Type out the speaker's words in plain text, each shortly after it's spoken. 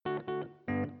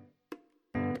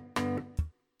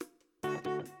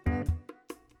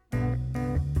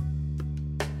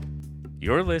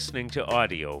You're listening to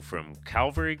audio from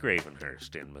Calvary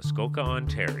Gravenhurst in Muskoka,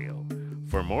 Ontario.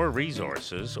 For more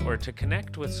resources or to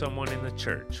connect with someone in the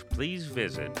church, please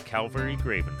visit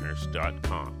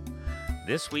calvarygravenhurst.com.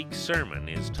 This week's sermon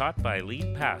is taught by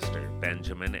lead pastor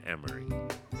Benjamin Emery.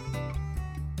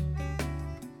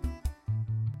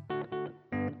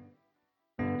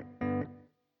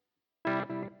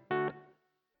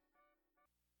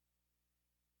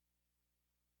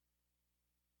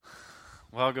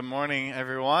 Well, good morning,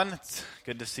 everyone. It's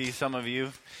good to see some of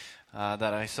you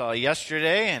that I saw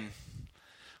yesterday, and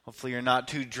hopefully you're not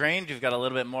too drained. You've got a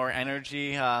little bit more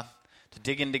energy to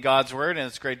dig into God's Word, and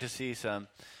it's great to see some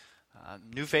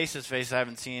new faces I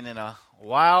haven't seen in a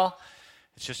while.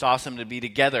 It's just awesome to be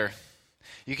together.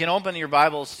 You can open your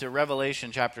Bibles to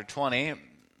Revelation chapter 20.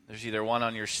 There's either one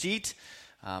on your seat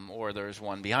or there's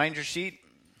one behind your seat.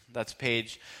 That's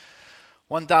page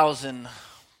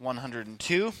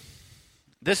 1102.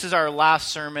 This is our last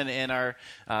sermon in our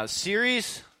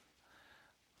series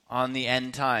on the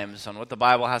end times, on what the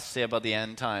Bible has to say about the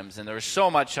end times. And there was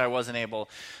so much I wasn't able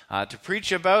to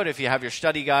preach about. If you have your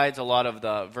study guides, a lot of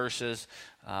the verses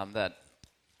that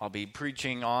I'll be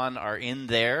preaching on are in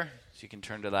there. So you can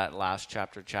turn to that last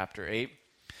chapter, chapter 8.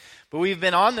 But we've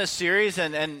been on this series,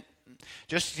 and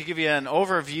just to give you an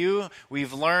overview,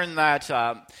 we've learned that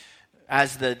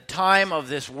as the time of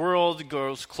this world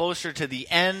goes closer to the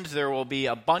end, there will be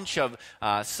a bunch of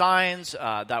signs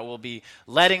that will be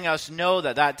letting us know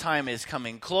that that time is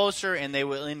coming closer, and they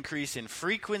will increase in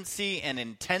frequency and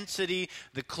intensity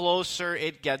the closer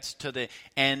it gets to the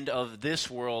end of this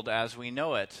world as we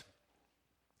know it.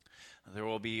 There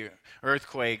will be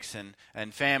earthquakes and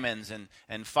famines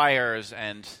and fires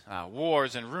and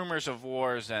wars and rumors of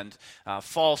wars and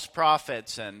false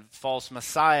prophets and false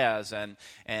messiahs and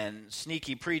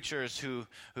sneaky preachers who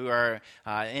are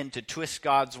in to twist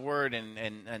God's word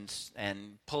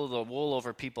and pull the wool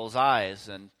over people's eyes.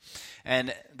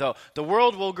 And the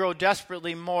world will grow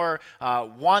desperately more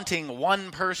wanting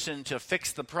one person to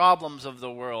fix the problems of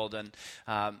the world. And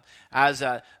as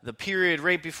the period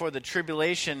right before the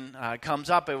tribulation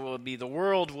comes up, the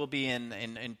world will be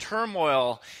in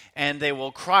turmoil, and they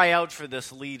will cry out for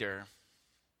this leader.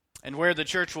 And where the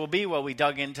church will be, well, we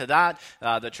dug into that.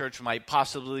 The church might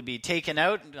possibly be taken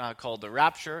out, called the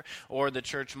rapture, or the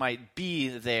church might be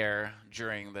there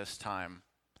during this time.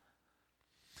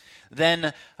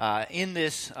 Then in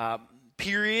this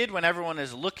period, when everyone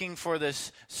is looking for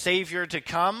this Savior to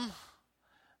come,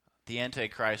 the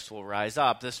Antichrist will rise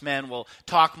up. This man will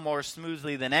talk more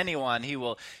smoothly than anyone. He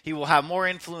will have more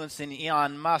influence than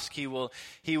Elon Musk. He will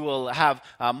have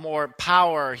more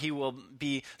power. He will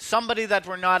be somebody that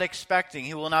we're not expecting.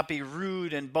 He will not be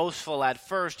rude and boastful at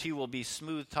first. He will be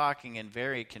smooth talking and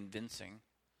very convincing.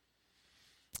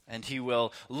 And he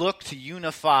will look to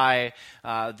unify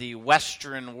the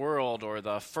Western world or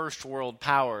the first world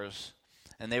powers.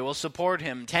 And they will support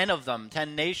him. 10 of them,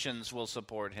 10 nations will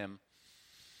support him.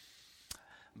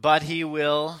 But he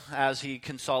will, as he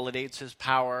consolidates his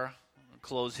power,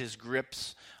 close his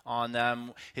grips on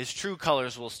them, his true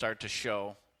colors will start to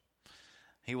show.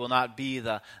 He will not be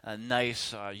the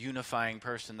nice, unifying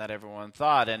person that everyone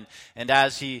thought. And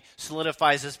as he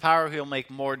solidifies his power, he'll make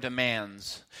more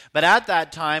demands. But at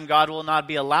that time, God will not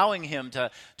be allowing him to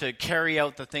carry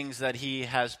out the things that he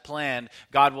has planned.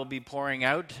 God will be pouring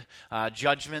out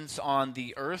judgments on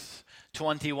the earth.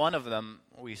 21 of them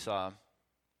we saw.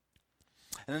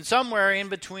 And then somewhere in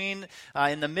between,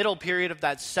 in the middle period of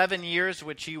that 7 years,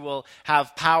 which he will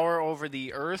have power over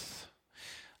the earth,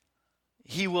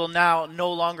 he will now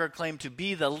no longer claim to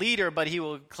be the leader, but he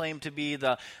will claim to be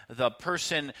the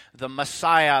person, the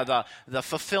Messiah, the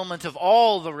fulfillment of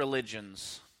all the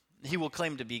religions. He will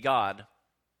claim to be God.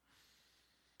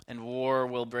 And war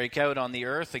will break out on the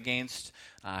earth against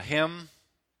him.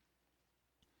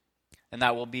 And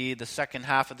that will be the second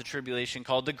half of the tribulation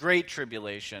called the Great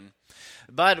Tribulation.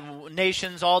 But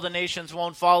all the nations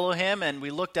won't follow him. And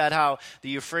we looked at how the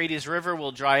Euphrates River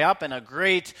will dry up and a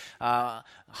great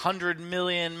 100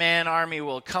 million man army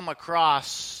will come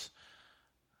across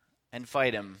and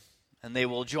fight him. And they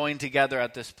will join together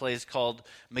at this place called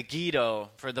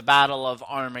Megiddo for the Battle of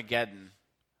Armageddon.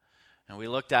 And we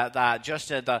looked at that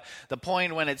just at the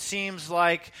point when it seems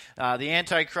like the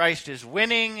Antichrist is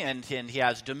winning and he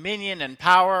has dominion and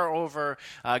power over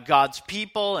God's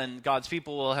people, and God's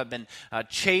people will have been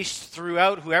chased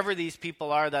throughout. Whoever these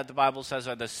people are that the Bible says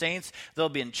are the saints, they'll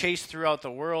be chased throughout the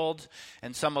world,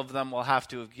 and some of them will have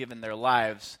to have given their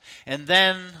lives. And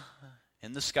then,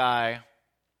 in the sky,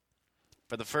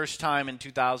 for the first time in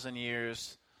 2,000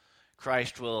 years,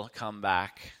 Christ will come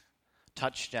back,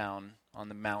 touch down on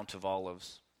the Mount of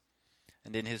Olives.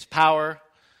 And in his power,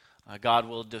 Christ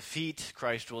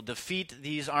will defeat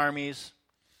these armies.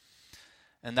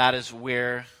 And that is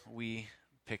where we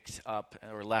picked up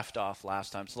or left off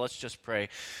last time. So let's just pray.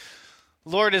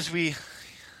 Lord, as we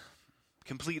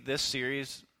complete this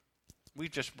series,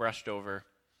 we've just brushed over.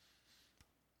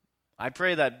 I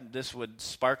pray that this would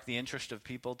spark the interest of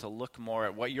people to look more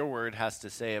at what your word has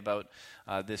to say about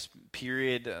this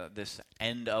period, this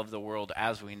end of the world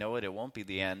as we know it. It won't be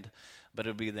the end, but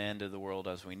it'll be the end of the world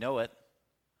as we know it.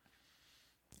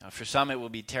 For some it will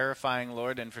be terrifying,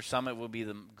 Lord, and for some it will be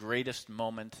the greatest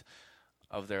moment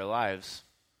of their lives.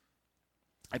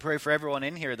 I pray for everyone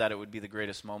in here that it would be the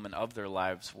greatest moment of their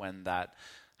lives when that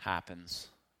happens,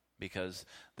 because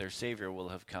their Savior will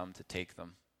have come to take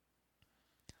them.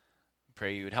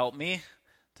 Pray you would help me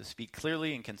to speak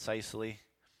clearly and concisely.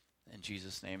 In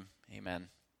Jesus' name, amen.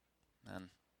 Amen.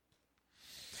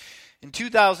 In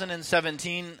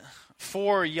 2017,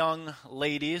 4 young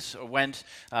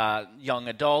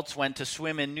adults went to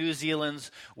swim in New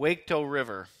Zealand's Waikato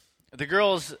River. The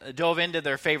girls dove into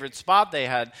their favorite spot. They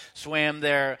had swam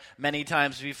there many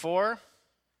times before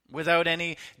without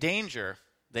any danger,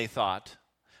 they thought.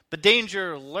 But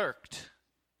danger lurked.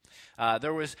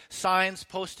 There was signs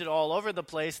posted all over the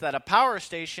place that a power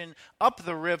station up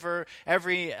the river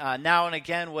every now and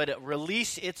again would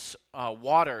release its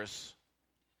waters.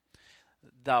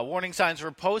 The warning signs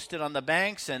were posted on the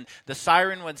banks, and the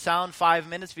siren would sound 5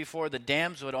 minutes before the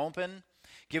dams would open,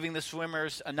 giving the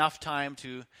swimmers enough time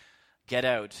to get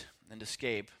out and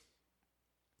escape.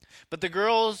 But the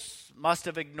girls must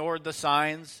have ignored the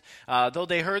signs. Though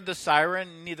they heard the siren,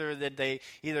 either did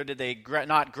they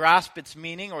not grasp its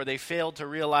meaning, or they failed to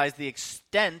realize the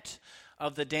extent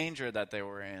of the danger that they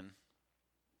were in.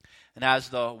 And as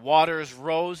the waters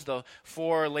rose, the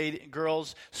 4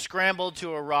 girls scrambled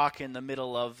to a rock in the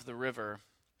middle of the river,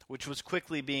 which was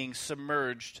quickly being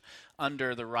submerged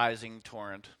under the rising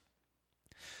torrent.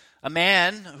 A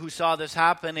man who saw this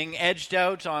happening edged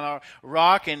out on a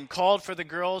rock and called for the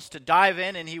girls to dive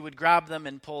in, and he would grab them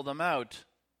and pull them out.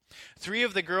 3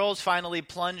 of the girls finally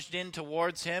plunged in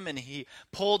towards him, and he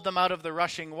pulled them out of the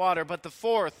rushing water, but the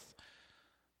 4th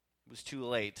was too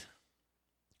late.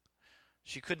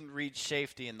 She couldn't reach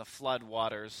safety, and the flood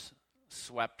waters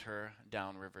swept her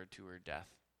downriver to her death.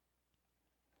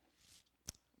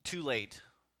 Too late.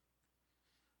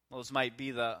 Those might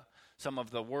be some of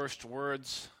the worst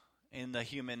words in the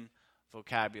human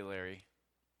vocabulary.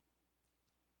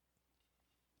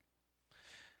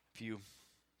 If you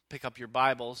pick up your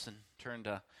Bibles and turn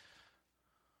to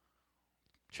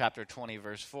chapter 20,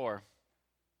 verse 4,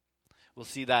 we'll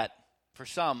see that for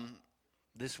some,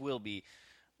 this will be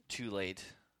too late.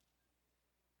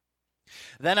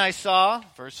 Then I saw,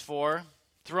 verse 4,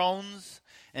 thrones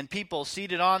and people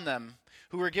seated on them,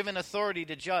 who were given authority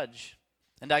to judge.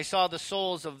 And I saw the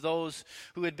souls of those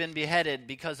who had been beheaded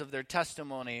because of their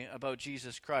testimony about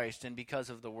Jesus Christ and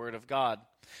because of the word of God,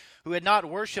 who had not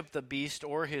worshipped the beast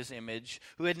or his image,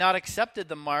 who had not accepted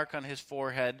the mark on his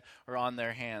forehead or on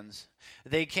their hands.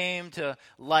 They came to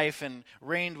life and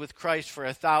reigned with Christ for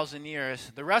 1,000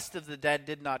 years. The rest of the dead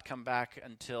did not come back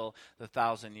until the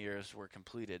 1,000 years were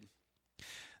completed.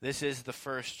 This is the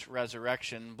first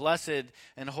resurrection. Blessed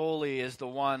and holy is the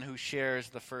one who shares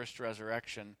the first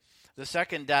resurrection. The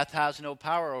second death has no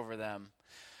power over them,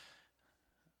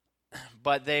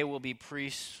 but they will be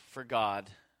priests for God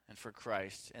and for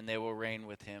Christ, and they will reign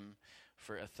with him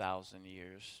for 1,000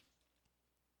 years.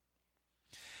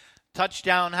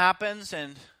 Touchdown happens,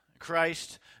 and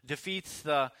Christ defeats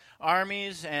the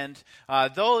armies, and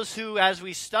those who, as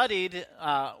we studied,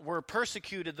 were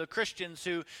persecuted, the Christians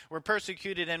who were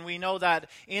persecuted, and we know that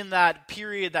in that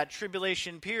period, that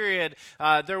tribulation period,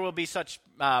 there will be such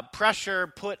pressure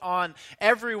put on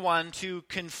everyone to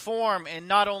conform, and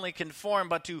not only conform,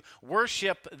 but to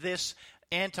worship this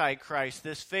Antichrist,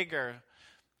 this figure.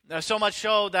 So much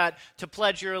so that to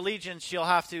pledge your allegiance, you'll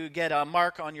have to get a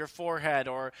mark on your forehead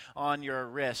or on your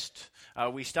wrist.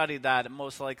 We studied that,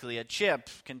 most likely a chip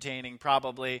containing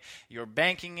probably your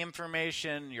banking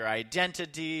information, your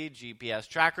identity, GPS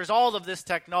trackers. All of this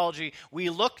technology we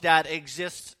looked at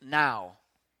exists now.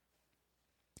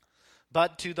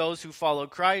 But to those who follow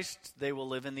Christ, they will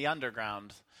live in the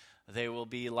underground. They will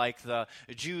be like the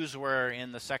Jews were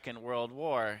in the Second World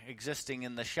War, existing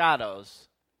in the shadows.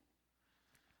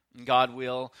 God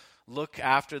will look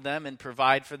after them and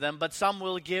provide for them, but some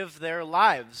will give their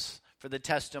lives for the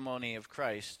testimony of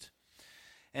Christ.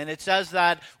 And it says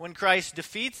that when Christ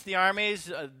defeats the armies,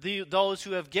 those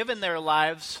who have given their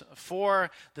lives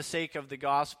for the sake of the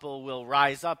gospel will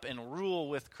rise up and rule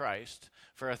with Christ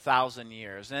for 1,000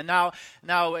 years. And now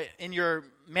in your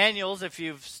manuals, if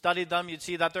you've studied them, you'd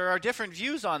see that there are different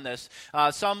views on this.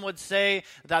 Some would say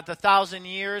that the 1,000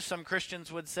 years, some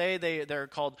Christians would say, they're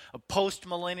called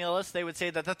post-millennialists, they would say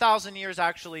that the 1,000 years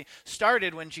actually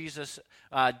started when Jesus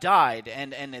died,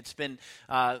 and it's been,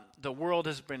 the world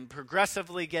has been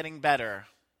progressively getting better.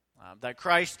 That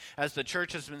Christ, as the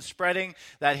church has been spreading,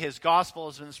 that his gospel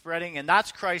has been spreading, and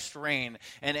that's Christ's reign,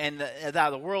 and that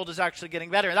the world is actually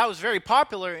getting better. And that was very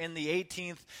popular in the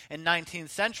 18th and 19th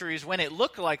centuries when it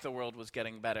looked like the world was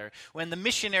getting better, when the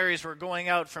missionaries were going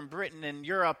out from Britain and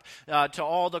Europe to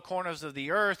all the corners of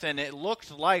the earth, and it looked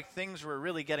like things were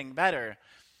really getting better.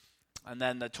 And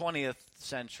then the 20th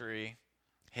century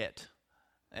hit,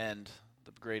 and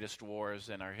the greatest wars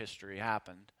in our history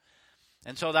happened.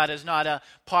 And so that is not a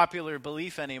popular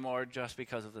belief anymore just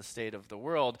because of the state of the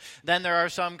world. Then there are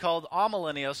some called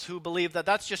amillennialists who believe that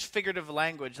that's just figurative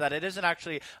language, that it isn't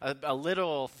actually a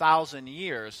literal 1,000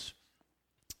 years,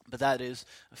 but that is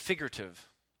figurative.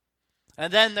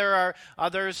 And then there are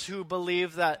others who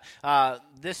believe that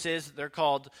they're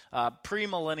called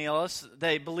premillennialists.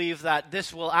 They believe that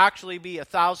this will actually be a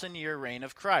 1,000-year reign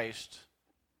of Christ,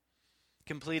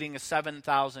 completing a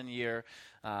 7,000-year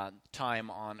time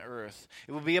on earth.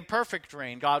 It will be a perfect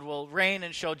reign. God will reign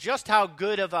and show just how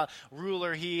good of a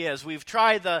ruler he is. We've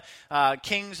tried the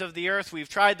kings of the earth. We've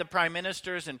tried the prime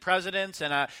ministers and presidents,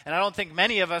 and I don't think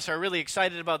many of us are really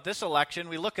excited about this election.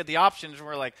 We look at the options and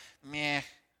we're like, meh.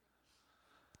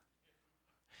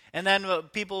 And then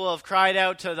people will have cried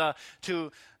out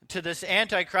to this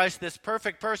Antichrist, this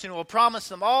perfect person who will promise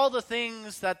them all the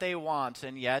things that they want,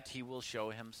 and yet he will show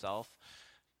himself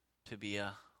to be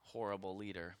a horrible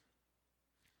leader.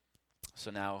 So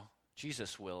now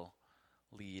Jesus will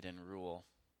lead and rule.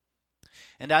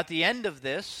 And at the end of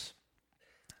this,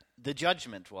 the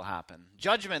judgment will happen.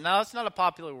 Judgment, now that's not a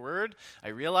popular word. I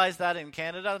realize that in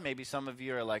Canada. Maybe some of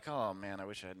you are like, oh man, I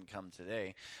wish I hadn't come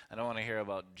today. I don't want to hear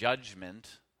about judgment.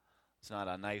 It's not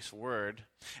a nice word.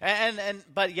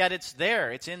 But yet it's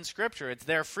there. It's in Scripture. It's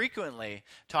there frequently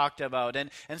talked about.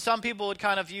 And some people would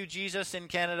kind of view Jesus in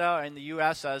Canada or in the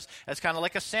U.S. as kind of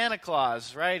like a Santa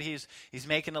Claus, right? He's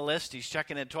making a list. He's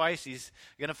checking it twice. He's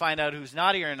going to find out who's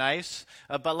naughty or nice.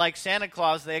 But like Santa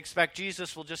Claus, they expect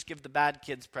Jesus will just give the bad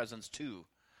kids presents too.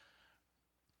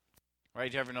 Right?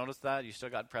 Did you ever notice that? You still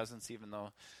got presents even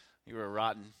though you were a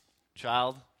rotten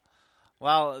child?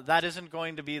 Well, that isn't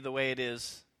going to be the way it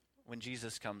is when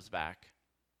Jesus comes back.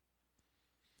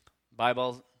 The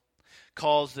Bible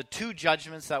calls the two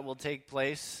judgments that will take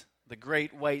place, the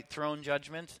great white throne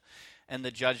judgment and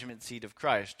the judgment seat of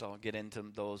Christ. I'll get into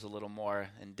those a little more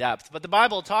in depth. But the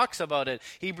Bible talks about it.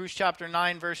 Hebrews chapter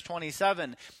 9, verse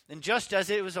 27. And just as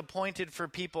it was appointed for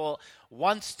people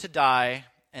once to die,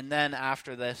 and then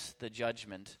after this, the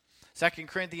judgment. 2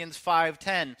 Corinthians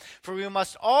 5:10, for we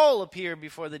must all appear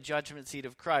before the judgment seat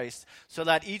of Christ, so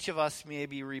that each of us may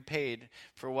be repaid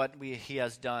for what he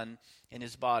has done in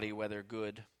his body, whether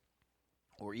good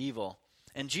or evil.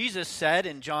 And Jesus said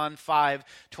in John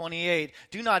 5:28,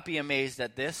 do not be amazed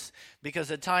at this, because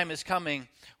the time is coming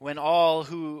when all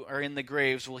who are in the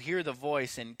graves will hear the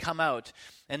voice and come out,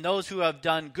 and those who have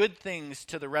done good things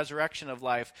to the resurrection of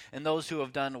life, and those who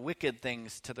have done wicked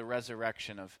things to the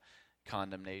resurrection of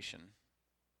condemnation.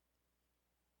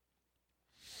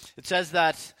 It says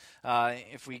that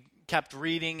if we kept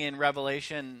reading in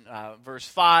Revelation verse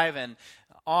 5 and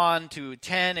on to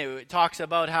 10, it talks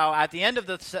about how at the end of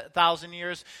the 1,000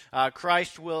 years,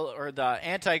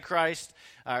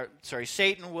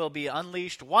 Satan will be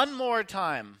unleashed one more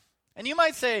time. And you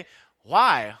might say,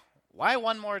 why? Why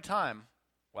one more time?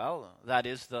 Well, that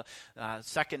is the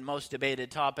second most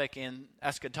debated topic in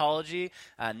eschatology,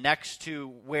 next to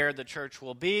where the church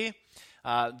will be.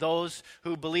 Those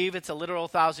who believe it's a literal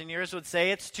 1,000 years would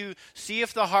say it's to see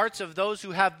if the hearts of those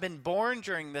who have been born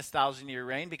during this 1,000-year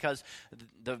reign, because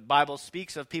the Bible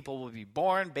speaks of people will be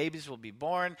born, babies will be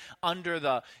born under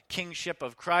the kingship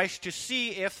of Christ, to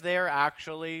see if they're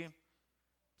actually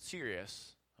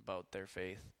serious about their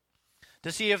faith.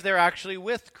 To see if they're actually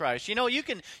with Christ. You know, you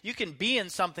can be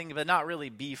in something but not really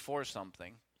be for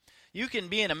something. You can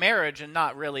be in a marriage and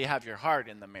not really have your heart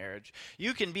in the marriage.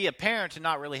 You can be a parent and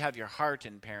not really have your heart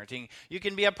in parenting. You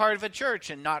can be a part of a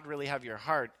church and not really have your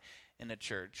heart in a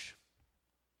church.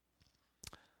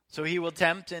 So he will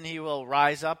tempt and he will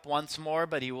rise up once more,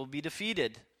 but he will be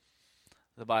defeated,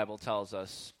 the Bible tells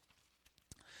us.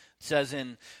 It says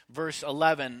in verse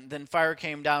 11, then fire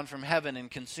came down from heaven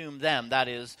and consumed them, that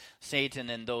is, Satan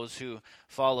and those who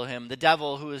follow him. The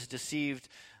devil who has deceived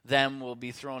them will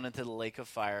be thrown into the lake of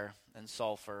fire and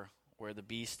sulfur, where the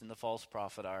beast and the false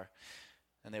prophet are,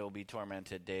 and they will be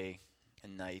tormented day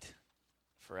and night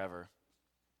forever.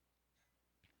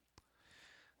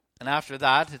 And after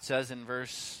that, it says in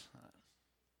verse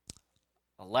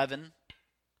 11,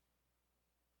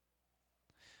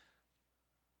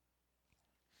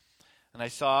 "And I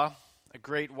saw a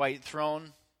great white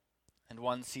throne and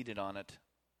one seated on it.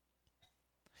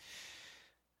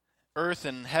 Earth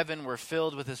and heaven were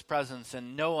filled with his presence,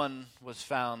 and no one was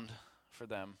found for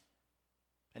them.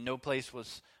 And no place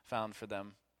was found for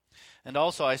them. And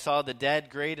also I saw the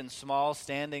dead, great and small,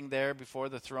 standing there before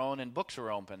the throne, and books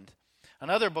were opened.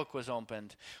 Another book was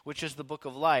opened, which is the book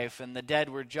of life, and the dead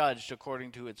were judged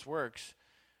according to its works,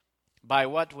 by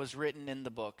what was written in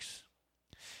the books.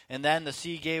 And then the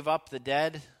sea gave up the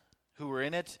dead who were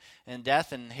in it, and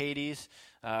death and Hades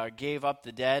gave up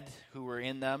the dead who were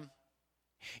in them.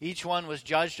 Each one was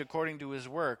judged according to his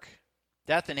work.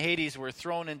 Death and Hades were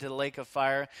thrown into the lake of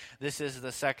fire. This is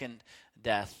the second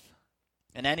death.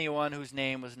 And anyone whose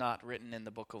name was not written in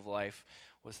the book of life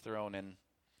was thrown in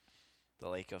the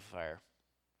lake of fire."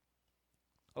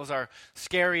 Those are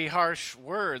scary, harsh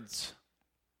words.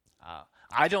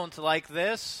 I don't like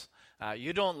this.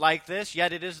 You don't like this,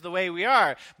 yet it is the way we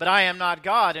are. But I am not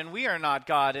God, and we are not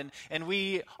God, and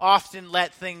we often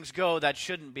let things go that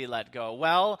shouldn't be let go.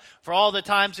 Well, for all the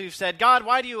times we've said, "God,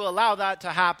 why do you allow that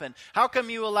to happen? How come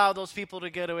you allow those people to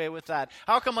get away with that?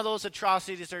 How come those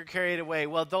atrocities are carried away?"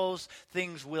 Well, those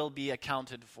things will be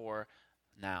accounted for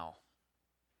now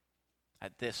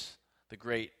at this, the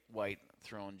great white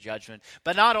throne judgment.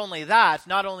 But not only that,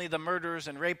 not only the murderers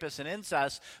and rapists and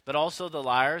incest, but also the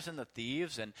liars and the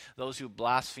thieves and those who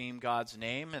blaspheme God's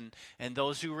name and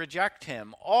those who reject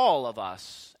him. All of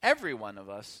us, every one of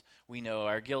us, we know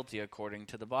are guilty according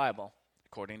to the Bible,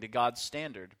 according to God's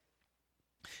standard.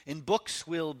 And books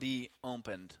will be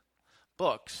opened.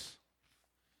 Books.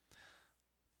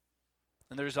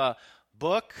 And there's a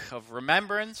book of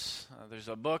remembrance. There's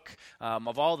a book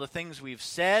of all the things we've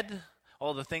said,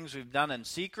 all the things we've done in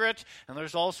secret, and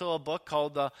there's also a book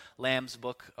called the Lamb's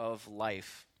Book of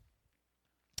Life.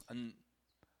 And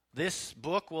this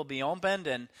book will be opened,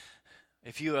 and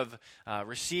if you have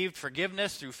received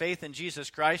forgiveness through faith in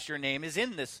Jesus Christ, your name is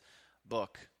in this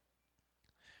book.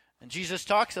 And Jesus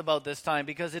talks about this time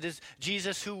because it is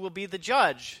Jesus who will be the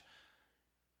judge.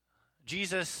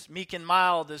 Jesus, meek and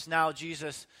mild, is now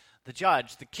Jesus the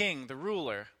judge, the king, the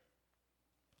ruler.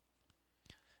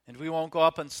 And we won't go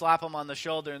up and slap him on the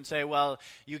shoulder and say, "Well,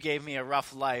 you gave me a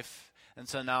rough life, and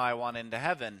so now I want into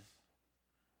heaven."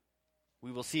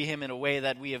 We will see him in a way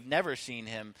that we have never seen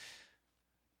him.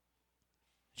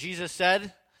 Jesus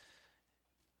said,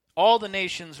 "All the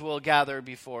nations will gather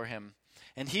before him,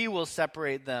 and he will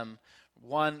separate them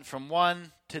one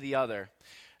to the other.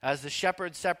 As the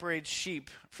shepherd separates sheep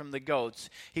from the goats,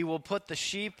 he will put the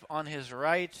sheep on his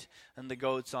right and the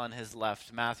goats on his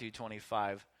left." Matthew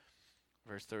 25.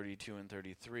 Verse 32 and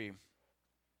 33.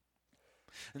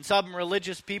 And some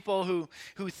religious people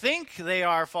who think they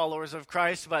are followers of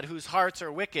Christ, but whose hearts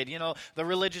are wicked. You know, the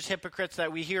religious hypocrites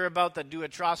that we hear about that do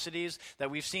atrocities that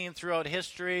we've seen throughout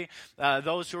history,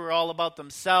 those who are all about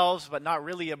themselves, but not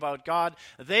really about God,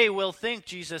 they will think,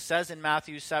 Jesus says in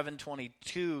Matthew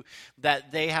 7:22,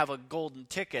 that they have a golden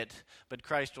ticket, but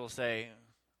Christ will say,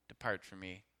 "Depart from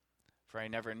me, for I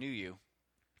never knew you,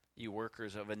 you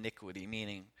workers of iniquity,"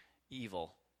 meaning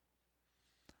evil.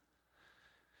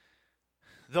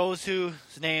 Those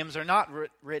whose names are not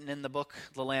written in the book,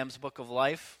 the Lamb's Book of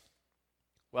Life,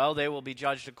 well, they will be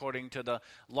judged according to the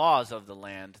laws of the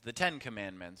land, the 10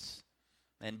 Commandments.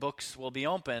 And books will be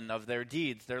open of their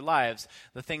deeds, their lives,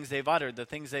 the things they've uttered, the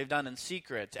things they've done in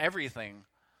secret. Everything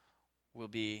will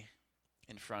be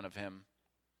in front of him.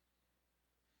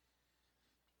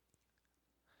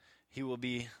 He will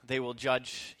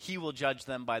judge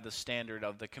them by the standard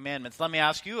of the commandments. Let me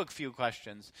ask you a few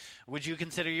questions. Would you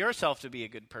consider yourself to be a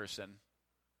good person?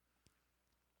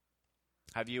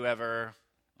 Have you ever,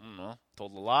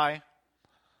 told a lie?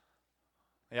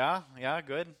 Yeah,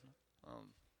 good.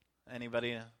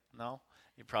 Anybody? No?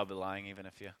 You're probably lying even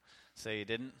if you say you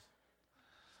didn't.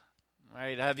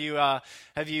 Right? Have you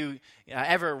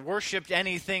ever worshipped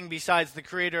anything besides the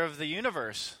creator of the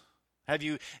universe? Have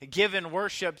you given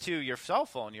worship to your cell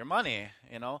phone, your money,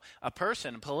 a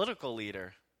person, a political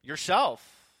leader,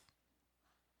 yourself?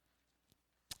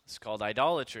 It's called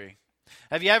idolatry.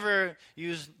 Have you ever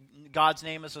used God's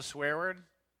name as a swear word?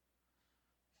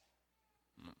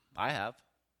 I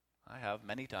have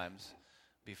many times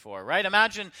before, right?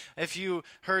 Imagine if you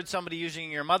heard somebody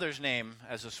using your mother's name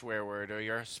as a swear word, or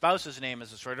your spouse's name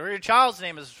as a swear word, or your child's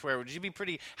name as a swear word. Would you be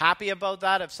pretty happy about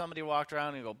that if somebody walked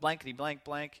around and go blankety blank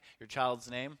blank your child's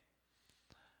name?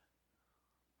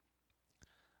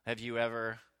 Have you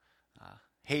ever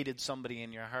hated somebody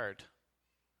in your heart?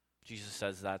 Jesus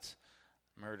says that's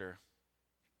murder?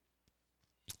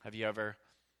 Have you ever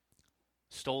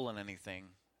stolen anything?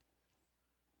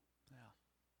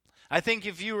 I think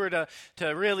if you were to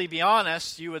really be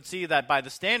honest, you would see that by the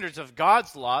standards of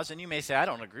God's laws, and you may say, I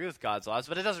don't agree with God's laws,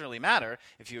 but it doesn't really matter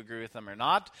if you agree with them or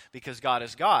not, because God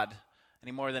is God.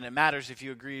 Any more than it matters if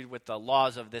you agree with the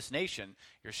laws of this nation.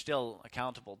 You're still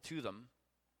accountable to them.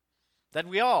 That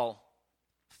we all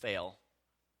fail.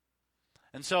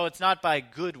 And so it's not by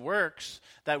good works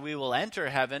that we will enter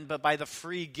heaven, but by the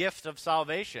free gift of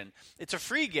salvation. It's a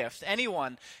free gift.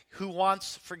 Anyone who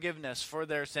wants forgiveness for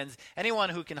their sins, anyone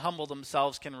who can humble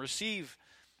themselves can receive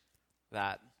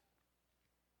that.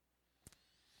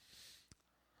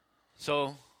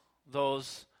 So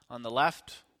those on the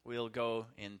left will go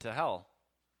into hell.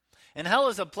 And hell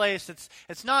is a place,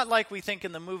 it's not like we think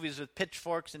in the movies with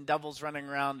pitchforks and devils running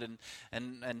around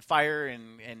and fire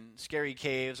and scary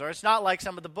caves. Or it's not like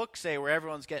some of the books say where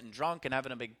everyone's getting drunk and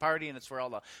having a big party and it's where all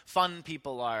the fun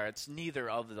people are. It's neither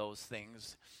of those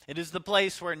things. It is the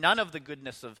place where none of the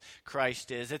goodness of Christ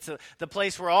is. It's the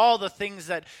place where all the things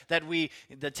that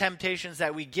the temptations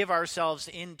that we give ourselves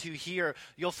into here,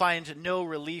 you'll find no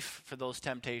relief for those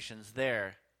temptations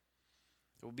there.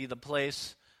 It will be the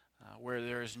place where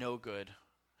there is no good,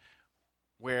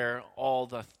 where all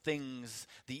the things,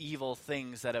 the evil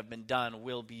things that have been done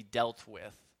will be dealt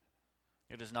with.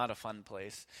 It is not a fun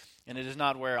place, and it is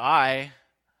not where I,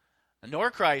 nor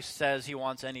Christ, says he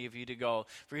wants any of you to go.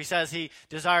 For he says he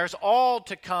desires all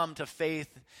to come to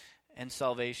faith and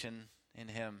salvation in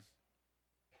him.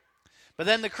 But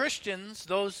then the Christians,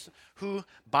 those who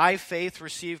by faith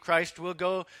receive Christ, will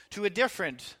go to a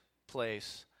different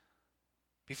place,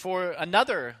 before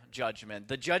another judgment,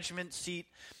 the judgment seat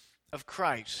of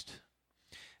Christ.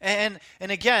 And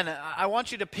again, I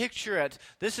want you to picture it.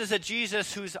 This is a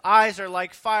Jesus whose eyes are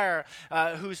like fire,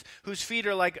 whose feet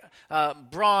are like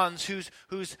bronze,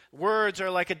 whose words are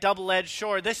like a double-edged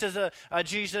sword. This is a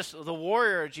Jesus, the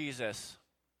warrior Jesus,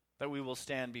 that we will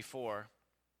stand before.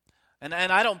 And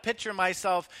I don't picture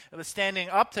myself standing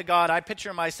up to God. I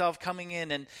picture myself coming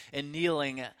in and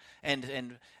kneeling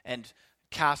and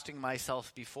casting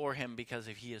myself before him because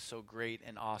he is so great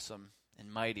and awesome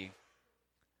and mighty.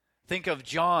 Think of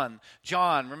John.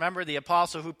 John, remember the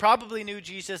apostle who probably knew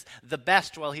Jesus the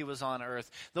best while he was on earth.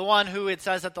 The one who, it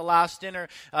says at the last dinner,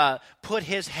 put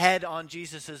his head on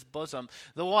Jesus' bosom.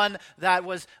 The one that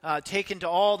was taken to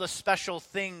all the special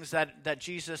things that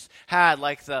Jesus had,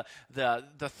 like the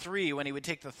three, when he would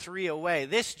take the three away.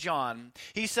 This John,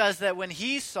 he says that when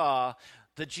he saw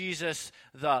the Jesus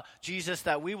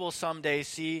that we will someday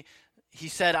see, he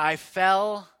said, I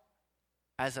fell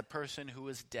as a person who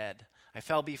was dead. I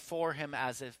fell before him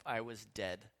as if I was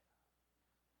dead.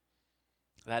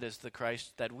 That is the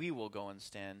Christ that we will go and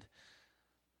stand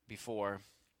before.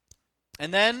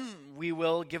 And then we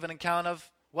will give an account of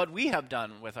what we have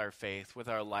done with our faith, with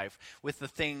our life, with the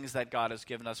things that God has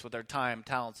given us, with our time,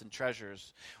 talents, and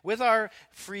treasures, with our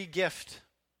free gift.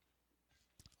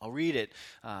 I'll read it.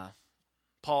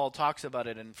 Paul talks about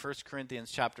it in 1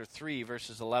 Corinthians chapter 3,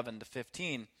 verses 11 to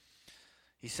 15.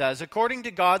 He says, according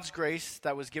to God's grace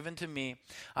that was given to me,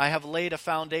 I have laid a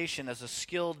foundation as a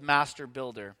skilled master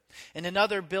builder, and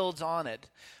another builds on it.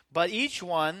 But each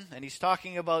one, and he's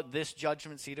talking about this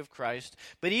judgment seat of Christ,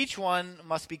 but each one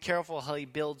must be careful how he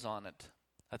builds on it.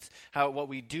 That's what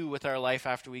we do with our life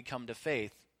after we come to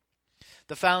faith.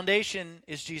 The foundation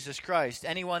is Jesus Christ.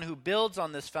 Anyone who builds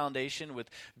on this foundation with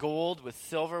gold, with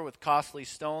silver, with costly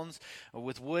stones,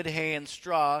 with wood, hay, and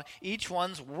straw, each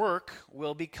one's work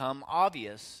will become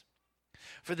obvious.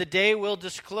 For the day will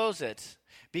disclose it.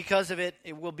 Because of it,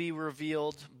 it will be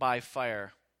revealed by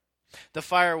fire. The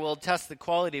fire will test the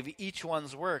quality of each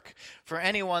one's work. For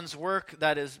anyone's work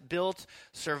that is built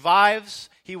survives,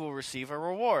 he will receive a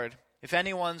reward. If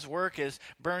anyone's work is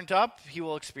burnt up, he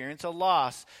will experience a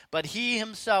loss. But he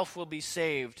himself will be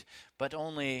saved, but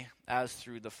only as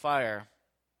through the fire.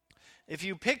 If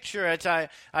you picture it, I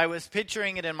was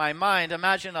picturing it in my mind.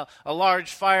 Imagine a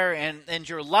large fire and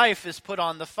your life is put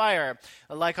on the fire.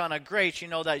 Like on a grate, you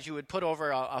know that you would put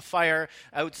over a fire,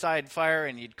 outside fire,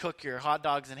 and you'd cook your hot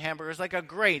dogs and hamburgers, like a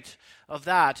grate of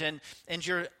that. And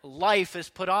your life is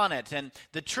put on it. And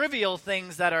the trivial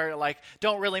things that are like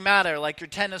don't really matter, like your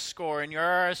tennis score and your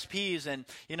RSPs and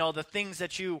the things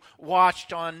that you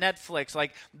watched on Netflix,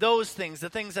 like those things, the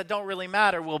things that don't really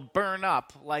matter will burn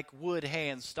up like wood, hay,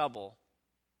 and stubble.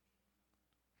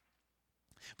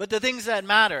 But the things that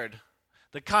mattered,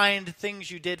 the kind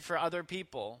things you did for other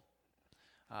people,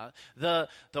 the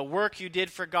work you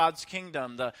did for God's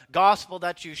kingdom, the gospel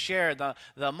that you shared,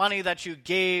 the money that you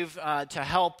gave to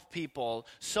help people,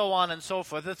 so on and so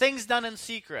forth, the things done in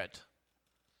secret,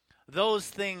 those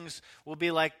things will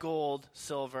be like gold,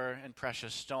 silver, and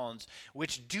precious stones,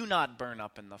 which do not burn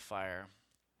up in the fire.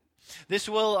 This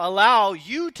will allow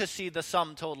you to see the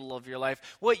sum total of your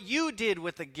life, what you did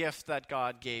with the gift that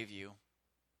God gave you.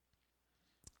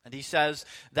 And he says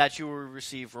that you will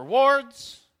receive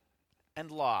rewards and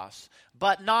loss,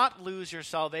 but not lose your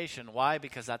salvation. Why?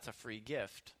 Because that's a free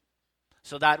gift.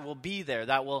 So that will be there.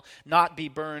 That will not be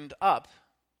burned up.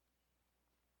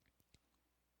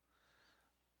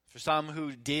 For some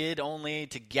who did only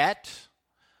to get,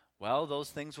 well, those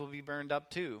things will be burned up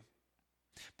too.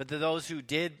 But to those who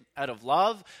did out of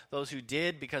love, those who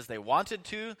did because they wanted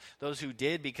to, those who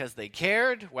did because they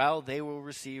cared, well, they will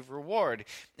receive reward.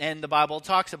 And the Bible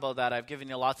talks about that. I've given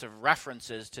you lots of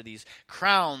references to these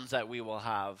crowns that we will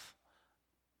have.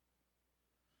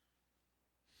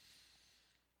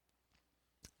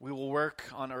 We will work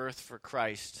on earth for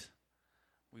Christ.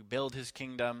 We build his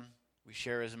kingdom. We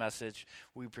share his message.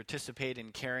 We participate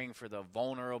in caring for the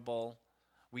vulnerable.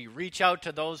 We reach out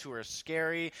to those who are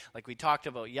scary, like we talked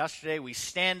about yesterday. We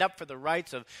stand up for the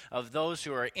rights of those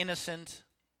who are innocent.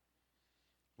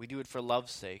 We do it for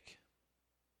love's sake.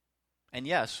 And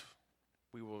yes,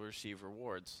 we will receive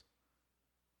rewards.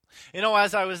 You know,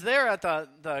 as I was there at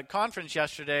the conference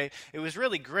yesterday, it was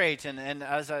really great. And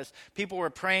as people were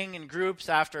praying in groups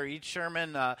after each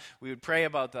sermon, we would pray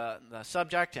about the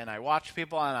subject. And I watched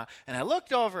people, and I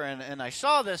looked over, and I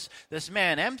saw this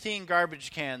man emptying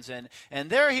garbage cans. And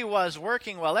there he was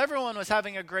working while everyone was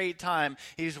having a great time.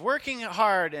 He's working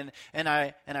hard. And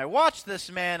I watched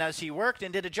this man as he worked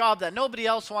and did a job that nobody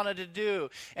else wanted to do.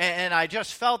 And I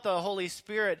just felt the Holy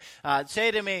Spirit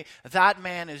say to me, that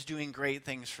man is doing great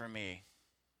things for me.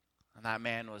 And that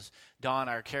man was Don,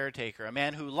 our caretaker, a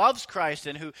man who loves Christ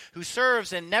and who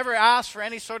serves and never asks for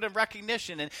any sort of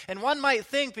recognition. And one might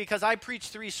think, because I preach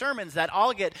 3 sermons, that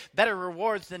I'll get better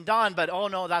rewards than Don, but oh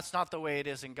no, that's not the way it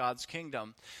is in God's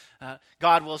kingdom.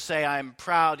 God will say, I'm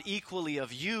proud equally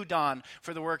of you, Don,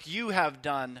 for the work you have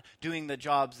done doing the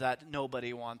jobs that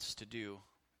nobody wants to do.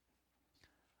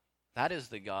 That is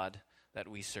the God that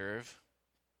we serve.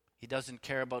 He doesn't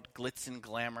care about glitz and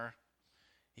glamour.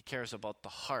 He cares about the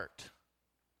heart.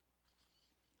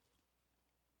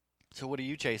 So what are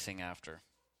you chasing after?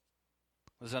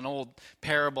 There's an old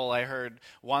parable I heard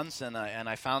once, and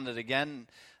I found it again.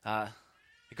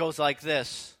 It goes like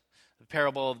this. The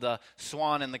parable of the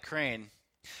swan and the crane.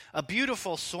 A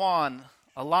beautiful swan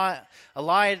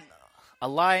aligned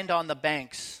on the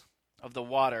banks of the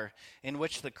water, in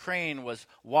which the crane was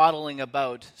waddling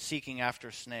about, seeking after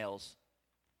snails.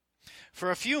 For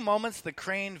a few moments the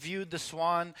crane viewed the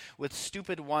swan with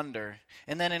stupid wonder,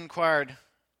 and then inquired,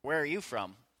 "Where are you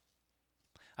from?"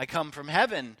 "I come from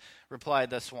heaven," replied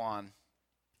the swan.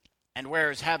 "And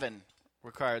where is heaven?"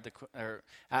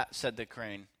 said the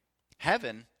crane.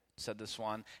 "Heaven," said the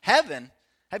swan. "Heaven?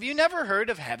 Have you never heard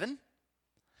of heaven?"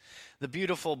 The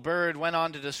beautiful bird went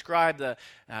on to describe the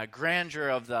grandeur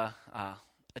of the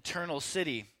eternal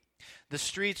city. The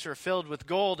streets were filled with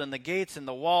gold, and the gates and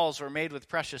the walls were made with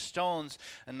precious stones,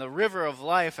 and the river of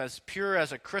life as pure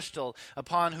as a crystal,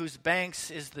 upon whose banks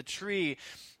is the tree,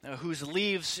 whose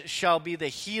leaves shall be the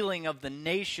healing of the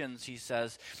nations, he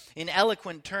says. In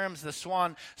eloquent terms, the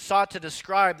swan sought to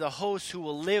describe the hosts who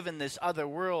will live in this other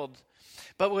world,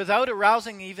 but without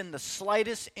arousing even the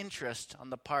slightest interest on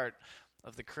the part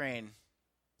of the crane.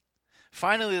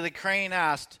 Finally, the crane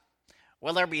asked,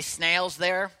 "Will there be snails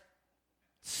there?"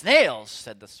 "Snails,"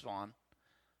 said the swan.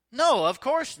 "No, of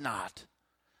course not."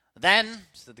 "Then,"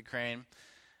 said the crane,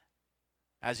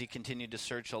 as he continued to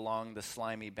search along the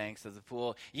slimy banks of the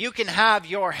pool, "you can have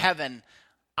your heaven.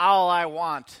 All I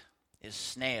want is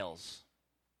snails."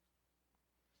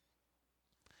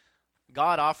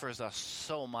 God offers us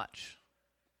so much,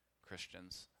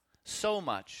 Christians. So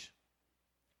much.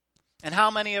 And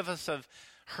how many of us have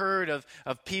heard of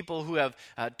people who have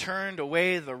turned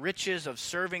away the riches of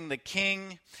serving the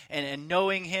King and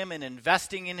knowing him and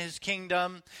investing in his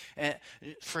kingdom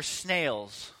for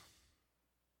snails?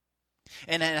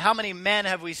 And how many men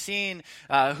have we seen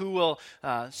who will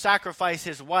sacrifice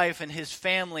his wife and his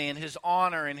family and his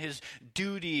honor and his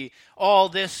duty, all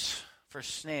this for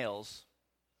snails?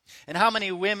 And how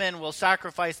many women will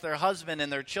sacrifice their husband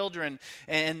and their children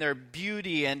and their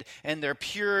beauty and their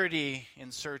purity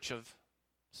in search of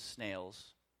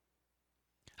snails?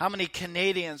 How many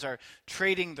Canadians are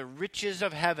trading the riches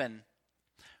of heaven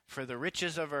for the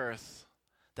riches of earth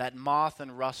that moth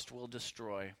and rust will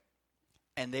destroy,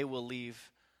 and they will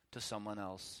leave to someone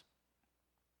else?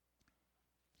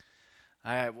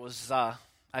 I've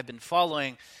been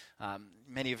following,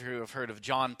 many of you have heard of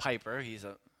John Piper. He's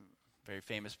a very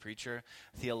famous preacher,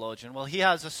 theologian. Well, he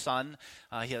has a son.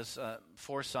 He has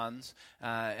 4 sons,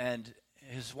 and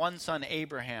his one son,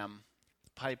 Abraham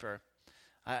Piper.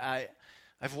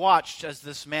 I've watched as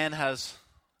this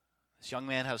young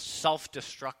man has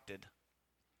self-destructed.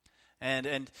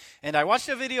 And I watched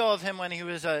a video of him when he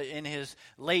was in his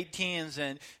late teens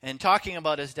and talking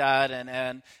about his dad,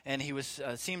 and he was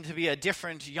seemed to be a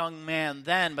different young man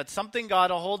then, but something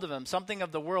got a hold of him, something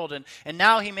of the world, and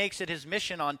now he makes it his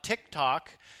mission on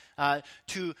TikTok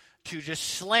to just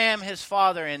slam his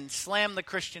father and slam the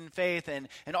Christian faith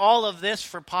and all of this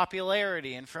for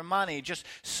popularity and for money, just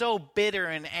so bitter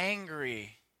and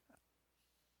angry.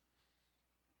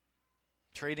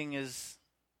 Trading his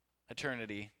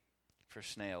eternity for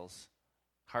snails.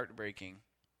 Heartbreaking.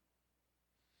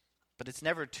 But it's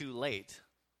never too late.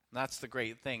 That's the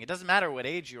great thing. It doesn't matter what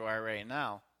age you are right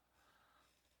now.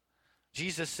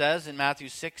 Jesus says in Matthew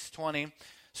 6:20,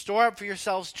 "Store up for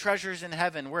yourselves treasures in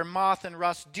heaven, where moth and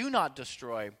rust do not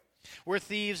destroy, where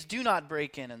thieves do not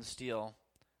break in and steal.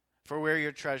 For where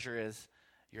your treasure is,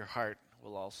 your heart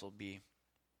will also be."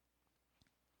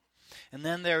 And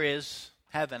then there is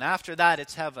heaven. After that,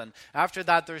 it's heaven. After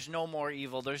that, there's no more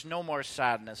evil. There's no more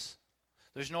sadness.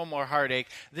 There's no more heartache.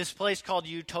 This place called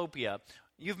Utopia.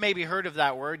 You've maybe heard of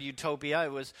that word, utopia.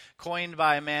 It was coined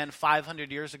by a man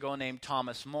 500 years ago named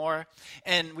Thomas More.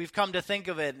 And we've come to think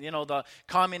of it, the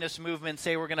communist movement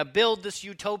say we're going to build this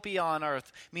utopia on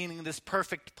earth, meaning this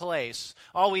perfect place.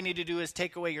 All we need to do is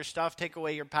take away your stuff, take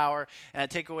away your power,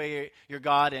 and take away your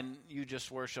God, and you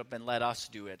just worship and let us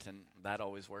do it. And that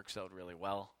always works out really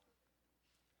well.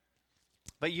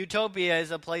 But utopia is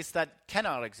a place that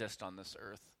cannot exist on this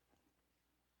earth.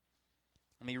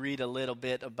 Let me read a little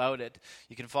bit about it.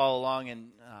 You can follow along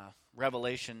in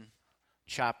Revelation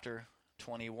chapter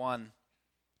 21.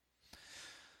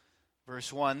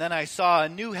 Verse 1, "Then I saw a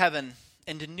new heaven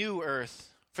and a new earth.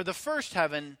 For the first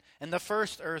heaven and the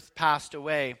first earth passed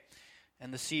away,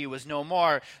 and the sea was no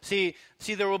more." See,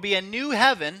 there will be a new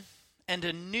heaven and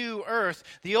a new earth.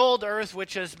 The old earth,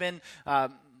 which has been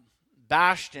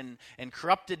bashed and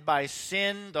corrupted by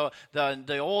sin,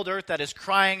 the old earth that is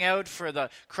crying out for the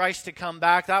Christ to come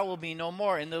back, that will be no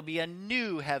more, and there'll be a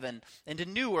new heaven and a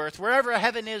new earth. Wherever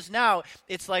heaven is now,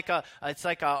 it's like a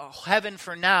heaven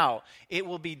for now. It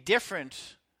will be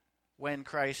different when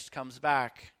Christ comes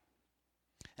back.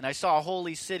 "And I saw a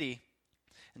holy city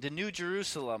and a new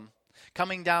Jerusalem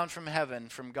coming down from heaven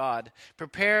from God,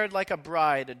 prepared like a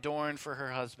bride adorned for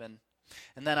her husband.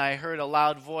 And then I heard a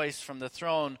loud voice from the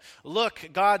throne,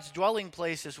 'Look, God's dwelling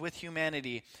place is with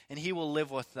humanity, and he will live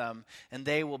with them, and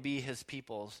they will be his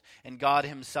peoples, and God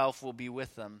himself will be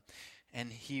with them,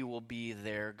 and he will be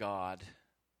their God.'"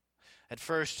 At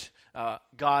first,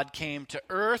 God came to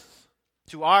earth,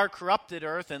 to our corrupted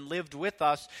earth, and lived with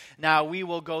us. Now we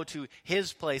will go to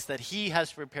his place that he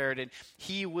has prepared, and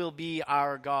he will be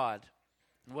our God.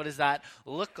 And what does that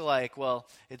look like? Well,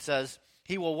 it says,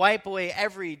 "He will wipe away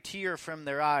every tear from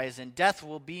their eyes, and death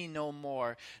will be no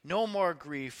more. No more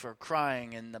grief or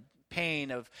crying, and the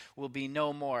pain will be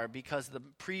no more, because the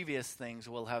previous things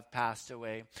will have passed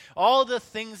away." All the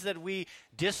things that we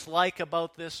dislike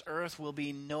about this earth will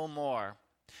be no more.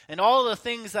 And all the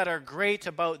things that are great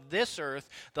about this earth,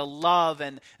 the love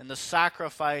and the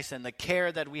sacrifice and the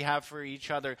care that we have for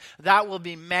each other, that will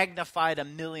be magnified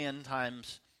 1,000,000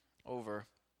 times over.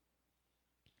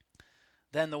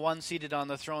 Then the one seated on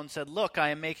the throne said, "Look, I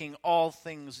am making all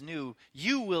things new.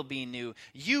 You will be new.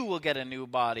 You will get a new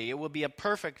body. It will be a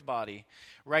perfect body.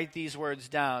 Write these words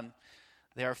down.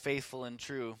 They are faithful and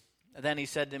true." And then he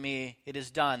said to me, "It is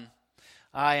done.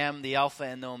 I am the Alpha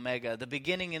and the Omega, the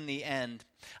beginning and the end.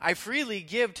 I freely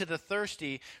give to the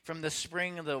thirsty from the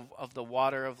spring of the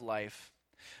water of life.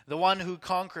 The one who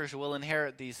conquers will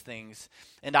inherit these things,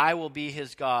 and I will be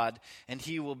his God, and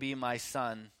he will be my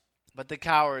son. But the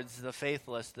cowards, the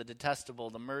faithless, the detestable,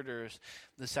 the murderers,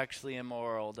 the sexually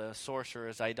immoral, the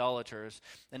sorcerers, idolaters,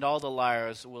 and all the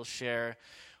liars will share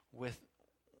with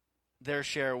their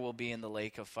share will be in the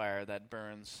lake of fire that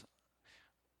burns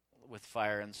with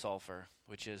fire and sulfur,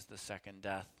 which is the second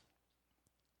death."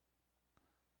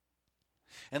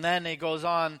 And then it goes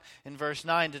on in verse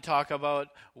 9 to talk about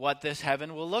what this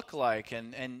heaven will look like.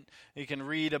 And you can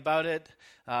read about it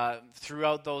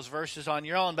throughout those verses on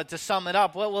your own. But to sum it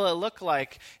up, what will it look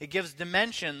like? It gives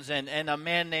dimensions. And a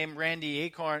man named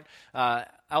Randy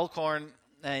Alcorn,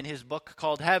 in his book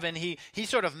called Heaven, he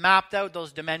sort of mapped out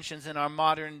those dimensions in our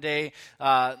modern day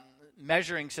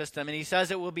measuring system, and he says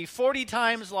it will be 40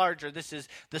 times larger. This is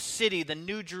the city, the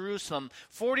New Jerusalem,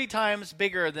 40 times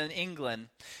bigger than England,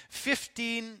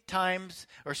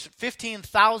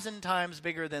 15,000 times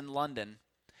bigger than London,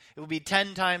 It will be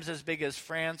 10 times as big as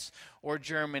France or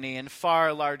Germany and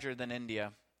far larger than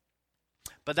India.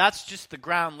 But that's just the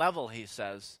ground level, he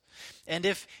says. And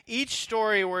if each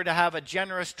story were to have a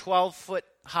generous 12-foot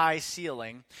high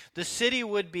ceiling, the city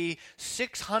would be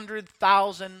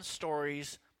 600,000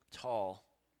 stories tall.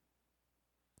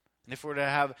 And if we were to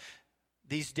have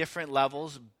these different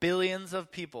levels, billions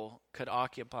of people could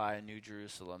occupy New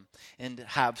Jerusalem and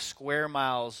have square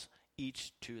miles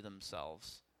each to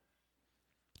themselves.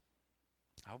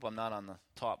 I hope I'm not on the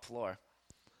top floor.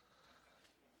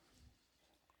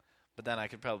 But then I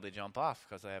could probably jump off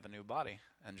because I have a new body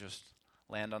and just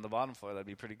land on the bottom floor. That'd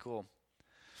be pretty cool.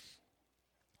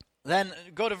 Then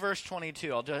go to verse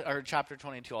 22, or chapter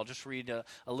 22. I'll just read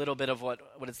a little bit of what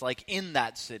it's like in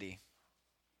that city.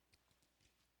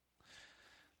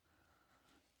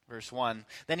 Verse 1,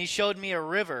 then he showed me a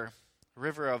river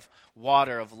of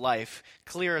water of life,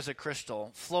 clear as a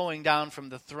crystal, flowing down from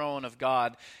the throne of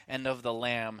God and of the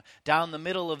Lamb, down the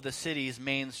middle of the city's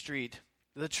main street.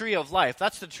 The tree of life,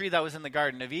 that's the tree that was in the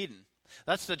Garden of Eden.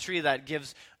 That's the tree that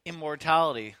gives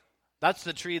immortality. That's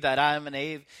the tree that Adam and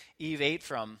Eve ate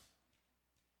from.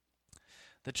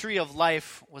 The tree of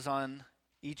life was on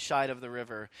each side of the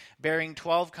river, bearing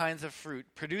 12 kinds of fruit,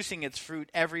 producing its fruit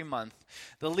every month.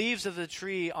 The leaves of the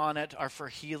tree on it are for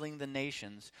healing the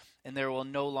nations, and there will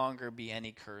no longer be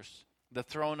any curse. The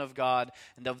throne of God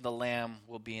and of the Lamb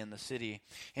will be in the city,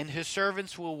 and his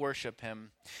servants will worship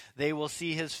him. They will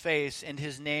see his face, and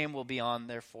his name will be on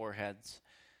their foreheads.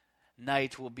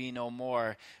 Night will be no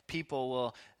more.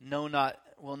 People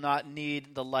will not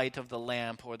need the light of the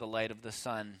lamp or the light of the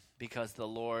sun, because the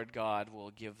Lord God will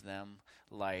give them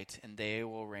light, and they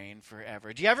will reign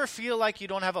forever. Do you ever feel like you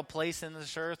don't have a place in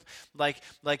this earth?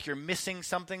 Like you're missing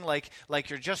something? Like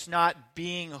you're just not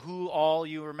being who all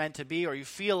you were meant to be? Or you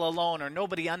feel alone, or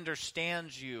nobody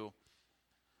understands you?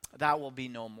 That will be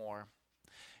no more.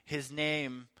 His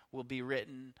name will be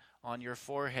written on your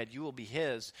forehead. You will be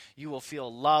his. You will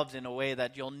feel loved in a way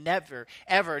that you'll never,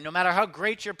 ever, no matter how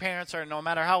great your parents are, no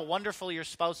matter how wonderful your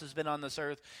spouse has been on this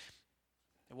earth,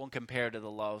 it won't compare to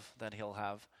the love that he'll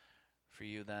have for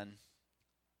you then.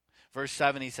 Verse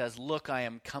 7, he says, look, I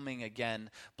am coming again.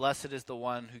 Blessed is the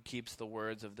one who keeps the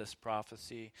words of this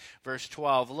prophecy. Verse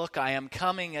 12, look, I am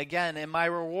coming again, and my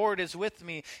reward is with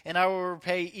me, and I will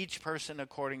repay each person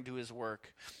according to his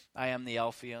work. I am the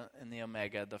Alpha and the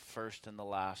Omega, the first and the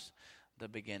last, the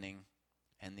beginning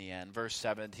and the end. Verse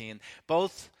 17,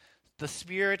 both the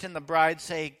Spirit and the bride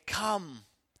say, come.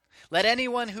 Let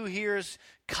anyone who hears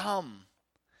come.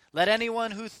 Let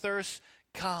anyone who thirsts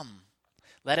come.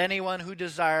 Let anyone who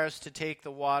desires to take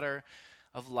the water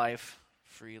of life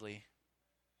freely.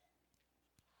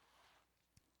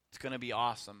 It's going to be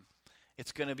awesome.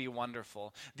 It's going to be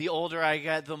wonderful. The older I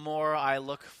get, the more I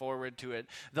look forward to it.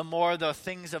 The more the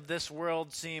things of this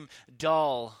world seem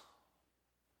dull,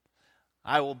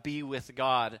 I will be with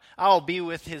God. I will be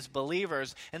with his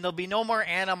believers. And there'll be no more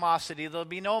animosity. There'll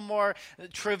be no more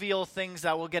trivial things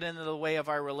that will get into the way of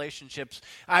our relationships.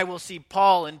 I will see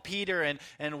Paul and Peter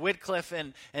and Wycliffe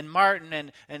and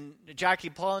Martin and Jackie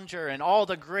Pullinger and all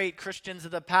the great Christians of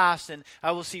the past. And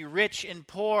I will see rich and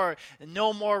poor, and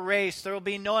no more race. There will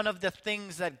be none of the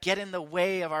things that get in the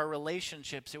way of our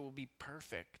relationships. It will be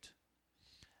perfect.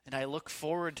 And I look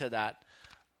forward to that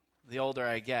the older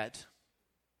I get.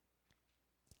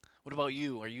 What about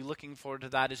you? Are you looking forward to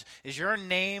that? Is your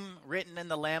name written in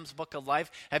the Lamb's Book of Life?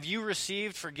 Have you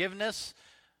received forgiveness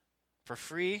for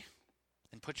free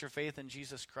and put your faith in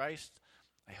Jesus Christ?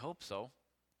 I hope so.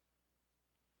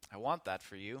 I want that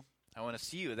for you. I want to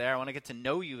see you there. I want to get to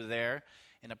know you there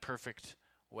in a perfect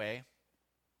way.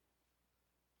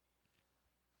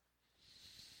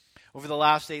 Over the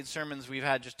last 8 sermons, we've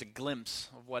had just a glimpse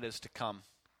of what is to come.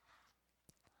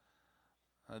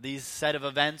 These set of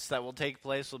events that will take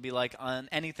place will be like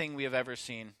anything we have ever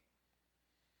seen.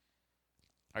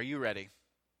 Are you ready?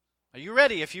 Are you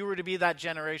ready if you were to be that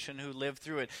generation who lived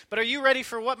through it? But are you ready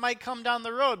for what might come down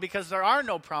the road? Because there are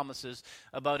no promises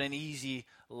about an easy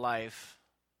life.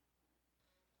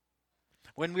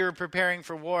 When we were preparing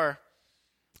for war,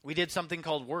 we did something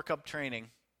called workup training.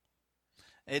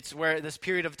 It's where this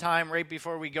period of time right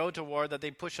before we go to war that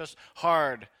they push us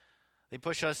hard. They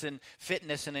push us in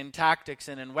fitness and in tactics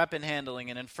and in weapon handling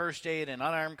and in first aid and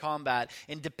unarmed combat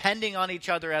and depending on each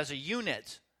other as a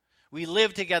unit. We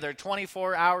live together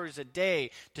 24 hours a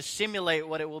day to simulate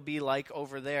what it will be like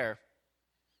over there.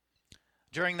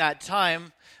 During that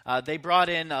time, they brought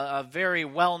in a very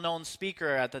well-known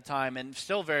speaker at the time and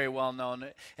still very well-known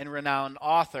and renowned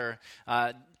author,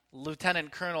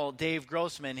 Lieutenant Colonel Dave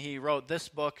Grossman. He wrote this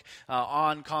book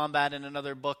on combat and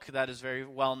another book that is very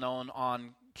well-known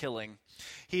on killing.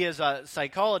 He is a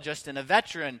psychologist and a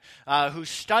veteran who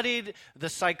studied the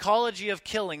psychology of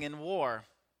killing in war.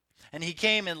 And he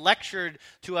came and lectured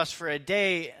to us for a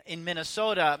day in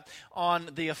Minnesota on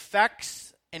the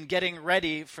effects and getting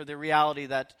ready for the reality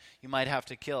that you might have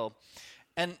to kill.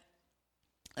 And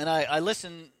I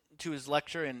listened to his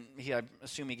lecture, and I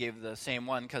assume he gave the same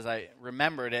one because I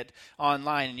remembered it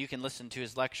online, and you can listen to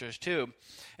his lectures too.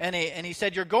 And he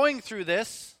said, you're going through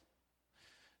this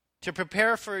to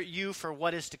prepare you for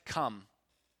what is to come.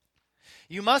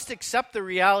 You must accept the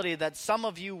reality that some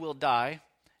of you will die,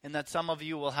 and that some of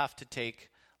you will have to take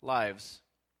lives.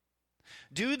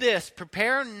 Do this,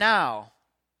 prepare now.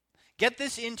 Get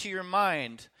this into your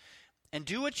mind, and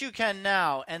do what you can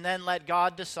now, and then let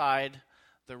God decide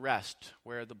the rest,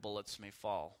 where the bullets may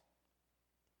fall.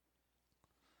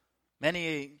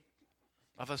 Many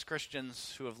of us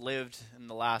Christians who have lived in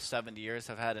the last 70 years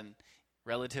have had a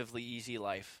relatively easy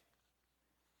life.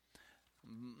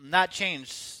 And that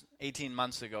changed 18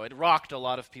 months ago. It rocked a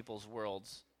lot of people's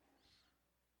worlds.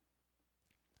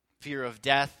 Fear of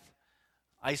death,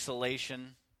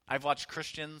 isolation. I've watched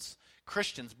Christians,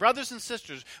 brothers and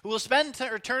sisters, who will spend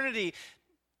eternity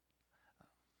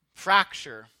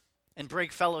fracture and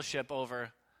break fellowship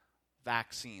over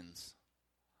vaccines.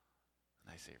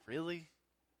 And I say, really?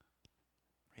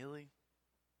 Really?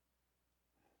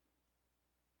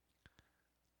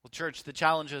 Well, church, the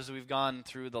challenges we've gone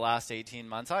through the last 18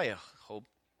 months, I hope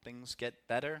things get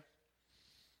better.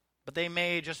 But they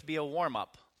may just be a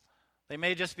warm-up. They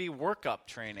may just be workup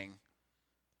training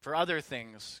for other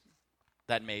things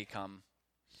that may come.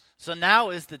 So now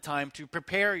is the time to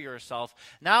prepare yourself.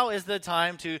 Now is the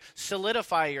time to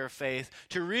solidify your faith,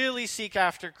 to really seek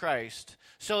after Christ,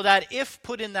 so that if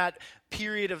put in that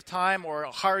period of time or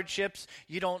hardships,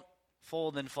 you don't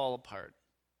fold and fall apart.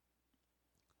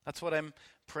 That's what I'm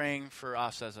praying for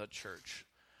us as a church.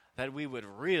 That we would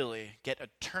really get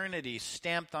eternity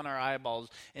stamped on our eyeballs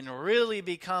and really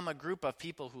become a group of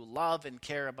people who love and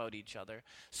care about each other.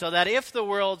 So that if the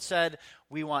world said,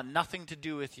 we want nothing to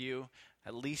do with you,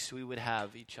 at least we would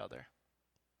have each other.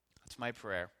 That's my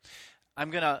prayer. I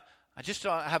just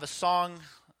have a song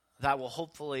that will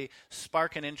hopefully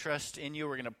spark an interest in you.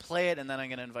 We're going to play it, and then I'm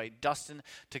going to invite Dustin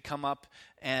to come up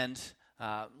and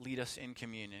lead us in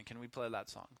communion. Can we play that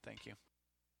song? Thank you.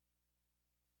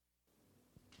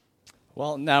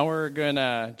 Well, now we're going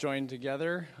to join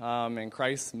together in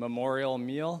Christ's memorial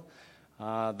meal.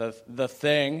 The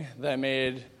thing that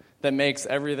makes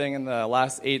everything in the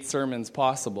last 8 sermons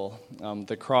possible.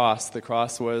 The cross. The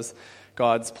cross was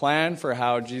God's plan for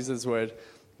how Jesus would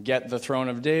get the throne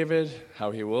of David,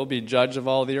 how he will be judge of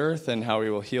all the earth, and how he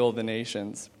will heal the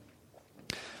nations.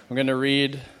 I'm going to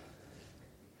read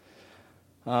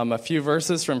a few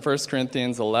verses from 1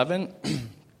 Corinthians 11.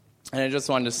 And I just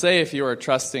wanted to say, if you are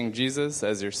trusting Jesus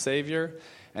as your Savior,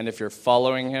 and if you're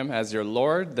following him as your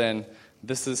Lord, then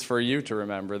this is for you to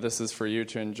remember. This is for you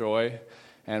to enjoy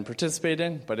and participate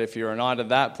in. But if you are not at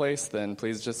that place, then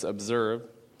please just observe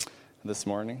this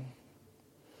morning.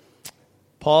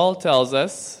 Paul tells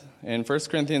us in 1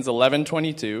 Corinthians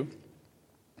 11:22,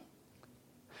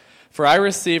 "For I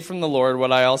received from the Lord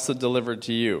what I also delivered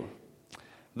to you,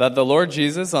 that the Lord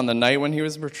Jesus, on the night when he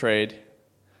was betrayed,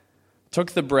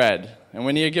 took the bread, and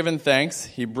when he had given thanks,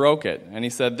 he broke it, and he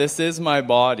said, 'This is my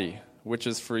body, which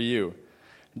is for you.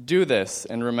 Do this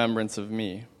in remembrance of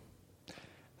me.'"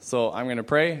 So I'm going to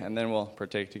pray, and then we'll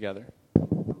partake together.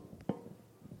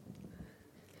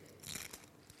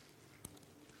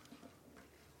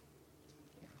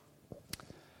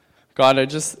 God,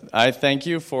 I thank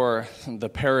you for the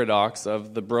paradox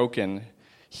of the broken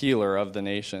healer of the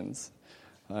nations,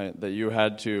 that you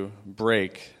had to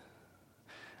break.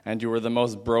 And you were the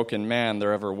most broken man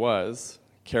there ever was,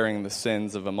 carrying the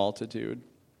sins of a multitude.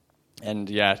 And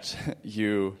yet,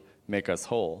 you make us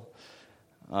whole.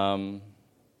 I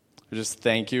just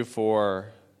thank you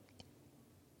for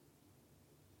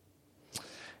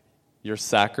your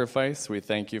sacrifice. We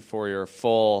thank you for your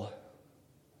full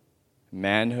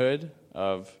manhood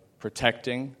of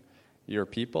protecting your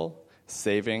people,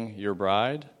 saving your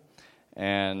bride.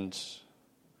 And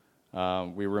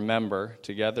we remember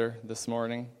together this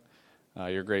morning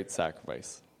your great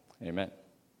sacrifice. Amen.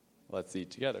 Let's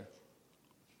eat together.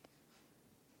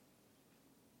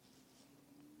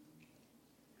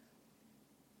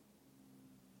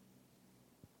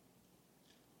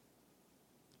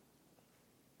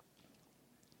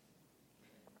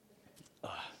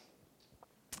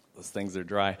 Those things are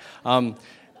dry.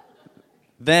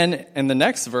 Then in the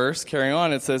next verse, carrying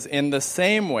on, it says, "In the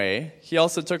same way, he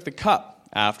also took the cup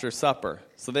after supper."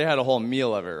 So they had a whole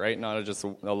meal of it, right? Not just a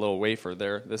little wafer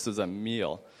there. This is a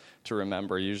meal. to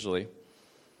remember usually.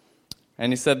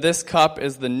 And he said, "This cup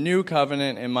is the new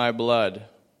covenant in my blood.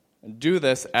 Do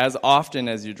this as often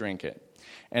as you drink it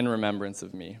in remembrance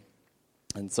of me."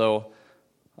 And so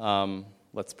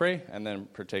let's pray and then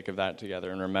partake of that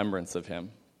together in remembrance of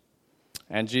him.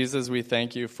 And Jesus, we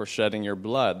thank you for shedding your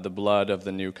blood, the blood of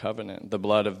the new covenant, the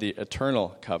blood of the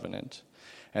eternal covenant.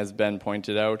 As Ben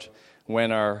pointed out,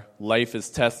 when our life is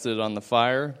tested on the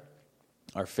fire,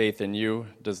 our faith in you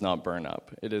does not burn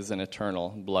up. It is an eternal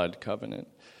blood covenant.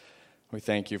 We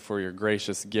thank you for your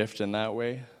gracious gift in that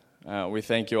way. We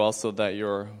thank you also that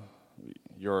your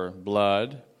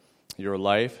blood, your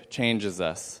life, changes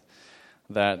us,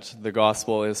 that the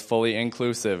gospel is fully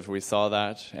inclusive. We saw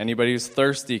that. Anybody who's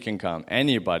thirsty can come.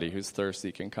 Anybody who's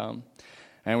thirsty can come.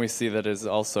 And we see that it is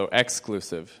also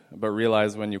exclusive. But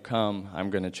realize when you come, I'm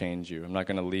going to change you. I'm not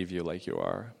going to leave you like you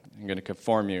are. I'm going to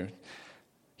conform you.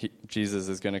 Jesus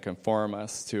is going to conform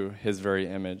us to his very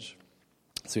image.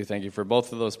 So we thank you for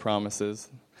both of those promises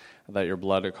that your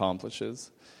blood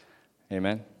accomplishes.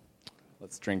 Amen.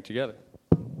 Let's drink together.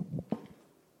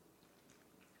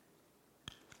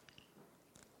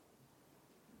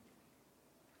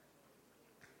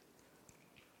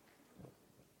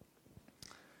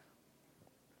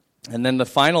 And then the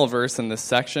final verse in this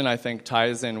section, I think,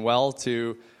 ties in well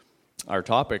to our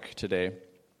topic today.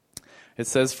 It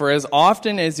says, "For as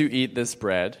often as you eat this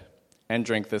bread and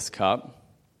drink this cup,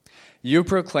 you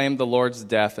proclaim the Lord's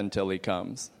death until he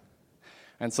comes."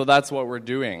 And so that's what we're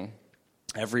doing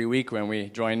every week when we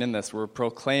join in this. We're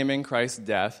proclaiming Christ's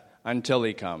death until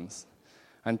he comes.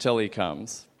 Until he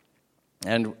comes.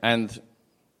 And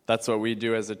that's what we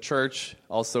do as a church,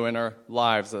 also in our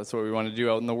lives. That's what we want to do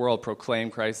out in the world, proclaim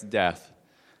Christ's death,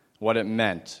 what it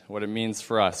meant, what it means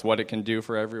for us, what it can do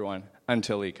for everyone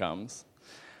until he comes.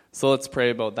 So let's pray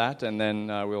about that, and then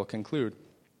we'll conclude.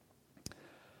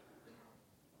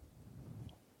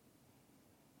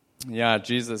 Yeah,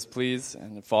 Jesus, please,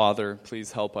 and Father,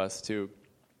 please help us to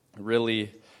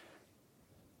really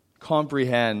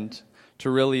comprehend, to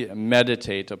really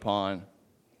meditate upon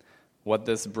what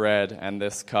this bread and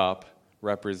this cup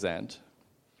represent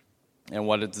and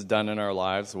what it's done in our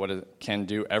lives, what it can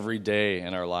do every day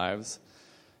in our lives,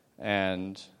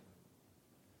 and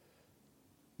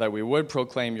that we would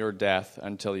proclaim your death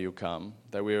until you come,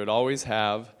 that we would always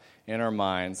have in our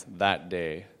minds that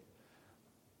day,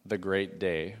 the great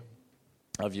day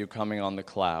of you coming on the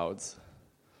clouds,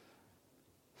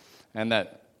 and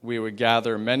that we would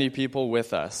gather many people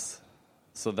with us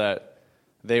so that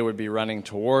they would be running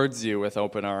towards you with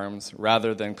open arms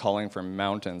rather than calling for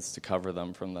mountains to cover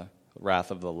them from the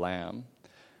wrath of the Lamb.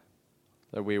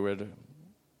 That we would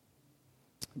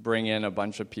bring in a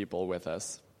bunch of people with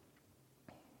us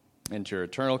into your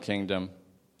eternal kingdom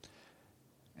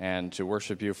and to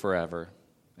worship you forever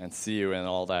and see you in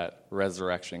all that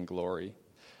resurrection glory.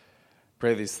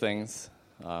 Pray these things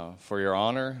for your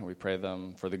honor. We pray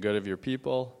them for the good of your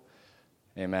people.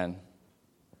 Amen.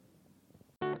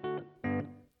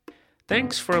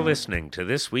 Thanks for listening to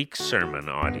this week's sermon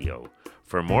audio.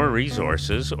 For more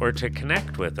resources or to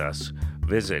connect with us,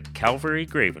 visit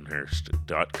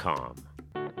calvarygravenhurst.com.